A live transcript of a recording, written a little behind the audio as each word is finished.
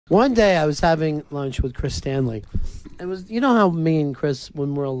One day I was having lunch with Chris Stanley. It was, you know how me and Chris,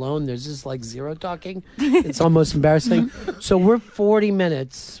 when we're alone, there's just like zero talking. It's almost embarrassing. So we're 40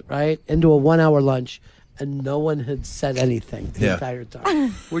 minutes, right, into a 1 hour lunch, and no one had said anything the entire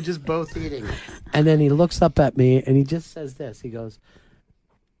time. We're just both eating. And then he looks up at me and he just says this. He goes,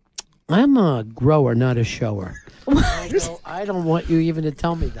 I'm a grower, not a shower. I go, I don't want you even to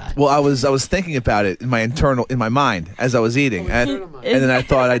tell me that. Well, I was thinking about it in my mind as I was eating, and then I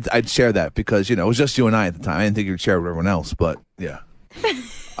thought I'd share that because it was just you and I at the time. I didn't think you'd share it with everyone else, but yeah,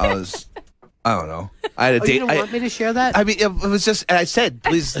 I don't know. I had a date. You don't want me to share that? I mean, it was just, and I said,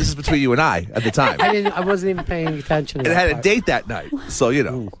 please, this is between you and I at the time. I wasn't even paying attention. And I had a date that night, so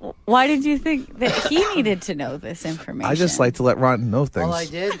Why did you think that he needed to know this information? I just like to let Ron know things. All I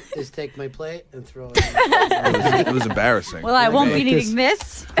did is take my plate and throw it in. It was embarrassing. Well, I won't be needing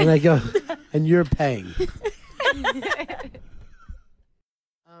this. And I go, and you're paying.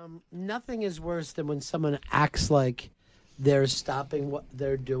 Nothing is worse than when someone acts like they're stopping what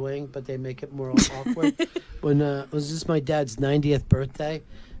they're doing, but they make it more awkward. When it was just my dad's 90th birthday,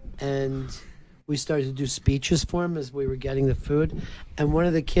 and we started to do speeches for him as we were getting the food, and one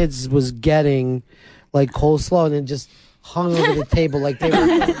of the kids was getting like coleslaw and then just hung over the table like they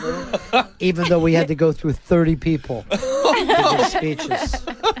were even though we had to go through 30 people to do speeches.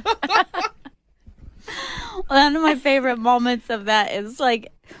 One of my favorite moments of that is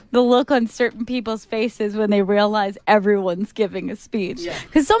like the look on certain people's faces when they realize everyone's giving a speech.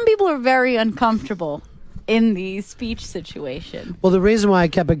 Because some people are very uncomfortable in the speech situation. Well, the reason why I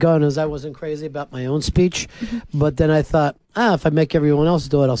kept it going is I wasn't crazy about my own speech, but then I thought, if I make everyone else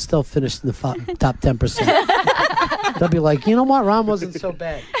do it, I'll still finish in the top 10%. They'll be like, you know what, Ron wasn't so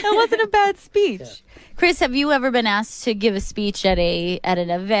bad. That wasn't a bad speech. Yeah. Chris, have you ever been asked to give a speech at an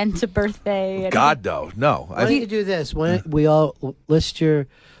event, a birthday? God, no. Why don't you do this? Why don't we all lift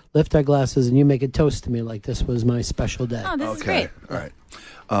our glasses and you make a toast to me like this was my special day. Oh, this is great. All right.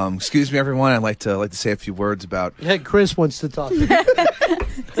 Excuse me, everyone. I'd like to say a few words about. Hey, Chris wants to talk.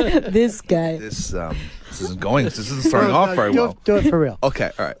 This guy. This isn't going. This isn't starting off very well. Do it for real. Okay.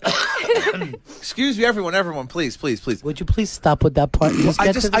 All right. Excuse me, everyone. Everyone, please. Would you please stop with that part?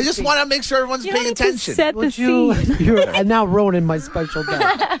 I just want to make sure everyone's paying attention. Set the scene. You're now ruining my special day.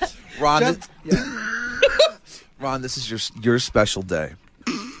 Ron, Ron, this is your special day,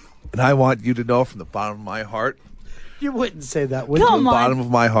 and I want you to know from the bottom of my heart. You wouldn't say that, would Come you? on. Bottom of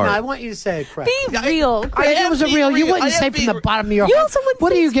my heart. No, I want you to say it correct. Be real. If it was a real, you wouldn't say from the bottom of your You heart. also wouldn't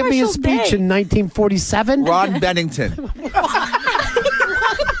What say are you giving me a special speech day. in 1947? Ron Bennington.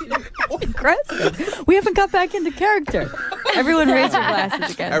 Aggressive. We haven't got back into character. Everyone raise your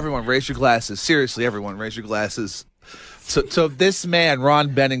glasses again. Everyone, raise your glasses. Seriously, everyone, raise your glasses. So this man,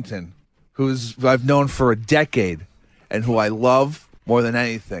 Ron Bennington, who I've known for a decade and who I love more than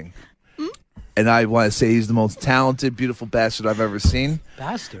anything. And I want to say he's the most talented, beautiful bastard I've ever seen.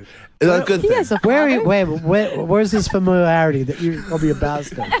 Bastard. Is that a good thing? He has a father. Where's this familiarity that you're going to be a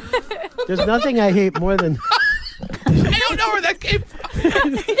bastard? There's nothing I hate more than... I don't know where that came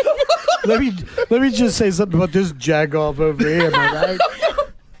from. let me just say something about this jagoff over here, am I right?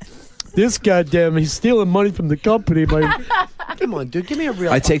 This goddamn, he's stealing money from the company. Come on, dude, give me a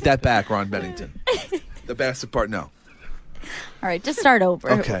real... I take that back, Ron Bennington. The bastard part, no. All right, just start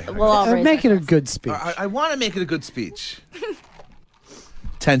over. Okay. We'll all I'm raise making our a good speech. I want to make it a good speech.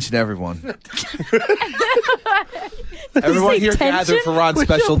 Attention, everyone. Everyone here tension? gathered for Ron's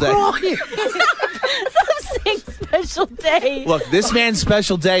special day. Stop saying special day. Look, this man's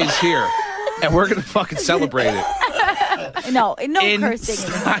special day is here, and we're going to fucking celebrate it. No In cursing.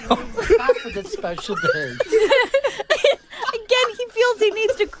 style. Stop with this special day. Again, he feels he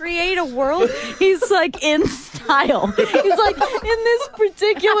needs to create a world. He's like in style. He's like in this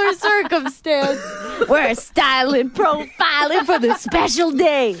particular circumstance. We're styling, profiling for the special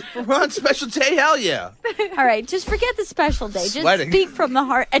day. Ron's special day, hell yeah. All right, just forget the special day. Just Sweating. speak from the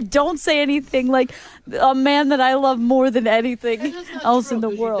heart and don't say anything like a man that I love more than anything else in the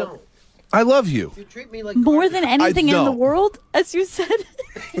world. I love you. You treat me like More than anything in the don't. world, as you said.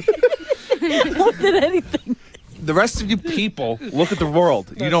 More than anything. The rest of you people look at the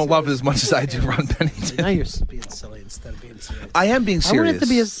world. You don't love it as much as I do, Ron Bennington. Now you're being silly instead of being serious. I am being I serious. want it to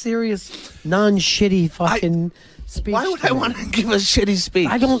be a serious, non-shitty fucking speech. Why would I want to give a shitty speech?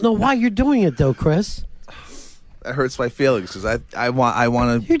 I don't know why you're doing it though, Chris. That hurts my feelings because I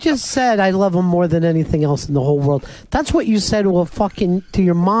want to. You just said I love him more than anything else in the whole world. That's what you said to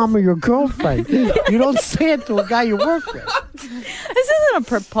your mom or your girlfriend. You don't say it to a guy you work with. This isn't a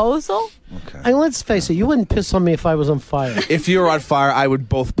proposal. Okay. And let's face it, you wouldn't piss on me if I was on fire. If you were on fire, I would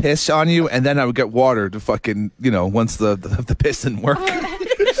both piss on you and then I would get water to fucking once the piss didn't work.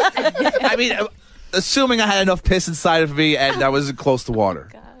 I mean, assuming I had enough piss inside of me and I wasn't close to water.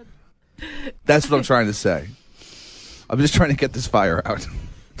 God. That's what I'm trying to say. I'm just trying to get this fire out.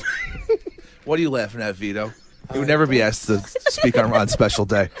 What are you laughing at, Vito? You would never be asked to speak on Ron's special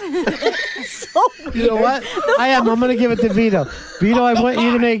day. You know what? I am. I'm going to give it to Vito. Vito,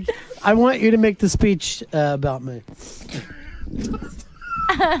 I want you to make the speech about me. You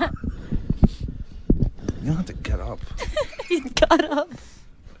don't have to get up. He got up. It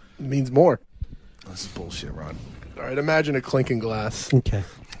means more. This is bullshit, Ron. All right, imagine a clinking glass. Okay.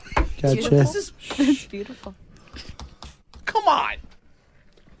 Gotcha. That's beautiful. Come on.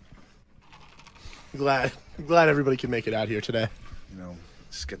 Glad everybody can make it out here today. You know,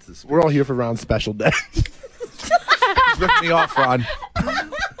 just get to this. We're all here for Ron's special day. Rip me off, Ron.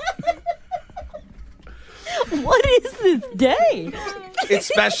 What is this day? It's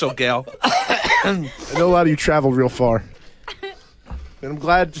special, Gail. I know a lot of you traveled real far. And I'm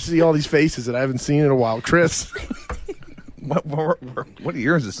glad to see all these faces that I haven't seen in a while. Chris. What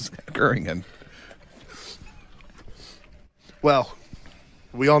year is this occurring in? Well,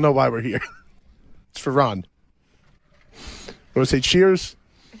 we all know why we're here. It's for Ron. I want to say cheers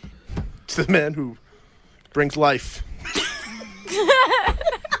to the man who brings life.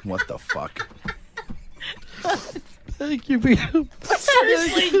 What the fuck? Thank you, Vito.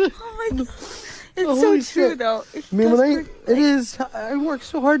 Seriously? Oh my God. It's Holy so true, shit. though. I mean, I work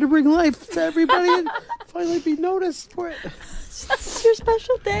so hard to bring life to everybody and finally be noticed for it. It's your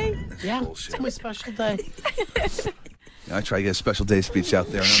special day. Yeah, Bullshit. it's my special day. I try to get a special day speech out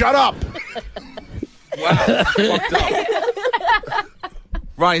there. Shut up! Wow, fucked up.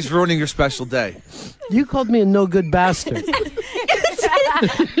 Ronnie's ruining your special day. You called me a no good bastard.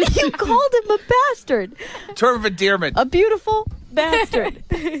 You called him a bastard. Term of endearment. A beautiful bastard.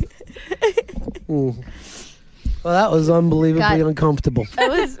 Well, that was unbelievably God. uncomfortable. That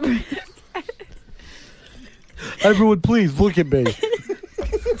was. Everyone, please look at me.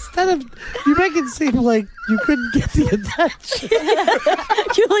 Instead of you make it seem like you couldn't get the attention.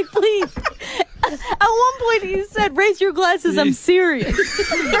 You're like, please. At one point, you said, "Raise your glasses. I'm serious."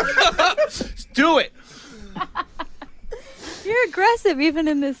 Do it. You're aggressive, even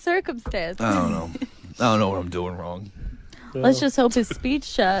in this circumstance. I don't know. I don't know what I'm doing wrong. Let's just hope his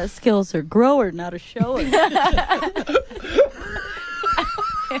speech skills are grower, not a shower.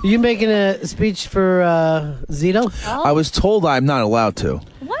 Are you making a speech for Zito? I was told I'm not allowed to.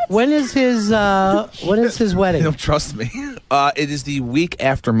 What? When is his You wedding? don't trust me. It is the week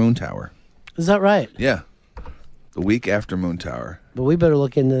after Moon Tower. Is that right? Yeah. The week after Moon Tower. But we better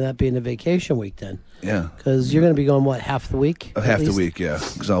look into that being a vacation week then. Yeah. Because you're going to be going, what, half the week? at Half the least? week, yeah.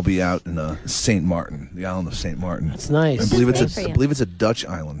 Because I'll be out in St. Martin, the island of St. Martin. It's nice. I believe Good it's for a, I you. believe it's a Dutch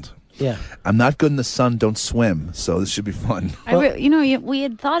island. Yeah. I'm not good in the sun, don't swim, so this should be fun. We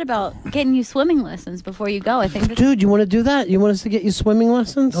had thought about getting you swimming lessons before you go. I think. Dude, you want to do that? You want us to get you swimming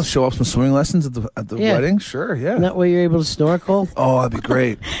lessons? I'll show up some swimming lessons at the Yeah. wedding. Sure, yeah. And that way you're able to snorkel? Oh, that'd be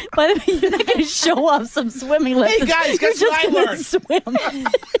great. By the way, you're not going to show off some swimming lessons. guys, you're guess what I just gonna learned? swim.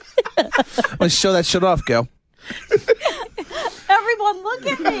 Let's show that shit off, Gail. Everyone, look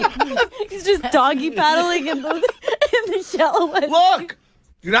at me. He's just doggy paddling in the shallow end. Look!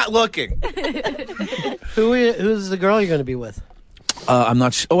 You're not looking. Who's the girl you're going to be with? I'm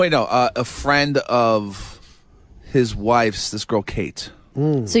not oh, wait, no. A friend of his wife's, this girl, Kate.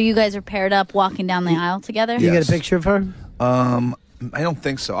 So you guys are paired up, walking down the aisle together. You Yes. get a picture of her? I don't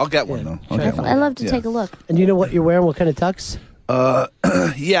think so. I'll get one, though. I'll get one. I love to Yeah. take a look. And you know what you're wearing? What kind of tux?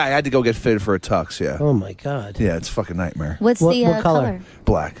 Yeah, I had to go get fitted for a tux, yeah. Oh, my God. Yeah, it's a fucking nightmare. What's What- the what color? color?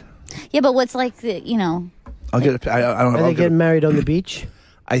 Black. Yeah, but what's like the I'll get I don't Are know. they getting married on the beach?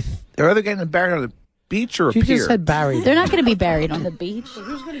 They're either getting buried on the beach or a You pier. just said buried. They're not going to be buried on the beach.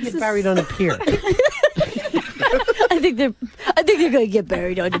 Who's going to get buried on a pier? I think they're going to get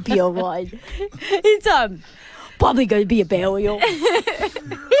buried on the pier one. It's probably going to be a burial.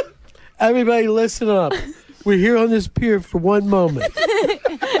 Everybody listen up. We're here on this pier for one moment.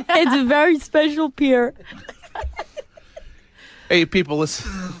 It's a very special pier. Hey, people,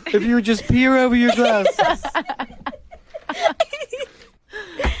 listen. If you would just peer over your glasses.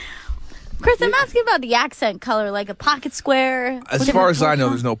 Chris, I'm asking about the accent color, like a pocket square. As far as I know,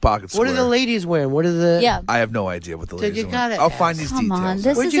 there's no pocket square. What are the ladies wearing? What are the... Yeah. I have no idea what the Dude, ladies you are. gotta I'll find ask. these Come on, details.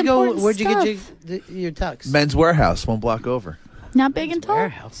 this Where'd is you go? important Where'd you get stuff. your tux? Men's Warehouse, one block over. Not big and tall?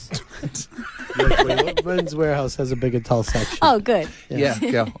 Warehouse. Men's Warehouse has a big and tall section. Oh, good. Yeah,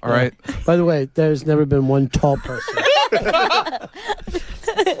 yeah. All right. By the way, there's never been one tall person.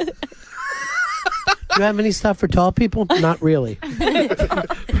 Do you have any stuff for tall people? Not really.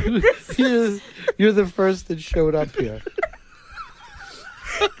 You're the first that showed up here.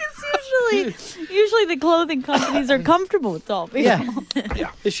 You Usually the clothing companies are comfortable with tall people.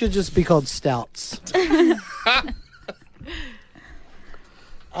 Yeah. It should just be called stouts.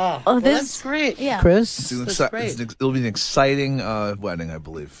 Oh, That's great. Yeah. Chris, It's that's great. it'll be an exciting wedding, I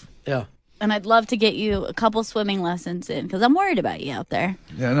believe. Yeah. And I'd love to get you a couple swimming lessons in because I'm worried about you out there.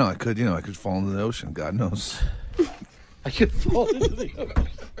 Yeah, no, I could fall into the ocean. God knows. I could fall into the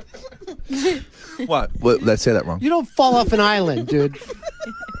ocean. What? Let's say that wrong. You don't fall off an island, dude.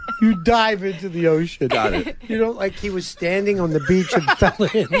 You dive into the ocean. Got it. You don't like he was standing on the beach and fell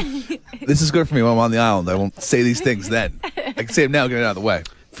in. This is good for me when I'm on the island. I won't say these things then. I can say them now, get it out of the way.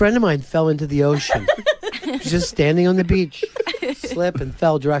 A friend of mine fell into the ocean. He's just standing on the beach, slipped and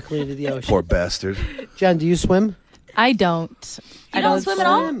fell directly into the ocean. Poor bastard. Jen, do you swim? I don't. I don't swim at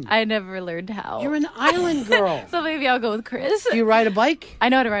all? swim. I never learned how. You're an island girl. So maybe I'll go with Chris. Do you ride a bike? I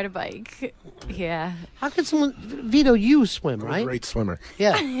know how to ride a bike. Yeah. How could someone... Vito, you swim, right? Great swimmer.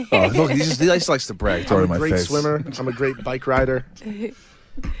 Yeah. Oh, look, he just likes to brag. Throw it I'm in a my great face. swimmer. I'm a great bike rider.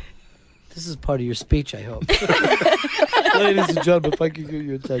 This is part of your speech, I hope. Ladies and gentlemen, if I could get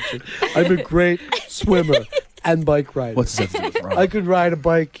your attention. I'm a great swimmer and bike rider. What's this have to do with Ron? I could ride a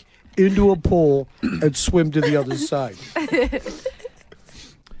bike into a pool and swim to the other side.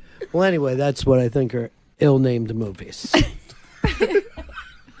 Well, anyway, that's what I think are ill-named movies.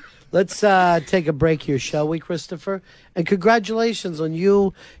 Let's take a break here, shall we, Christopher? And congratulations on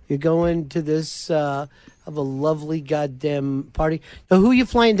you. You're going to this of a lovely goddamn party. Now, who are you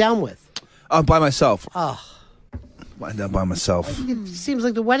flying down with? By myself. Oh, Flying down by myself. it seems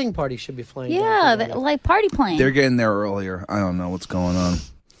like the wedding party should be flying Yeah, down together. like party plane. They're getting there earlier. I don't know what's going on.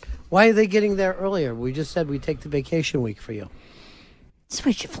 Why are they getting there earlier? We just said we'd take the vacation week for you.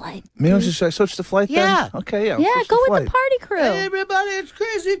 Switch your flight. Maybe I switch the flight then? Yeah. Okay, yeah. Yeah, switch go with flight. the party crew. Hey, everybody, it's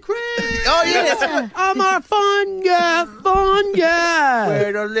Crazy Chris. Oh, yeah. I'm our fun guy.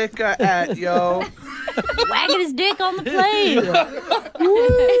 Where the liquor at, yo? Wagging his dick on the plane.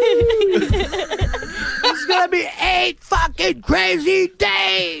 It's gonna be 8 fucking crazy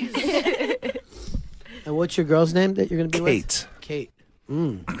days. And what's your girl's name that you're gonna be with? Kate.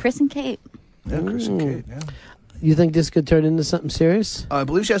 Kate. Chris and Kate. Yeah, Chris and Kate, yeah. You think this could turn into something serious? I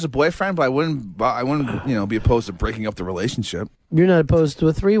believe she has a boyfriend, but I wouldn't, be opposed to breaking up the relationship. You're not opposed to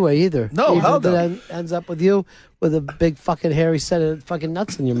a 3-way either. No, Even hell if no. it ends up with you with a big fucking hairy set of fucking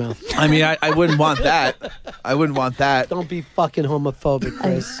nuts in your mouth. I mean, I wouldn't want that. I wouldn't want that. Don't be fucking homophobic,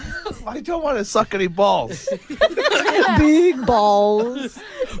 Chris. I don't want to suck any balls. Big balls.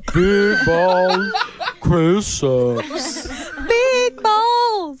 Big balls. Chris sucks. Big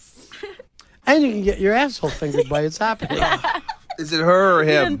balls. And you can get your asshole fingered by its happening. Is it her or You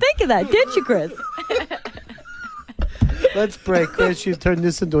him? didn't think of that, did you, Chris? Let's break, Chris. You've turned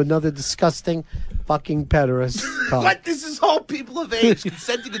this into another disgusting fucking pederast. What? This is all people of age,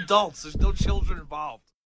 consenting adults. There's no children involved.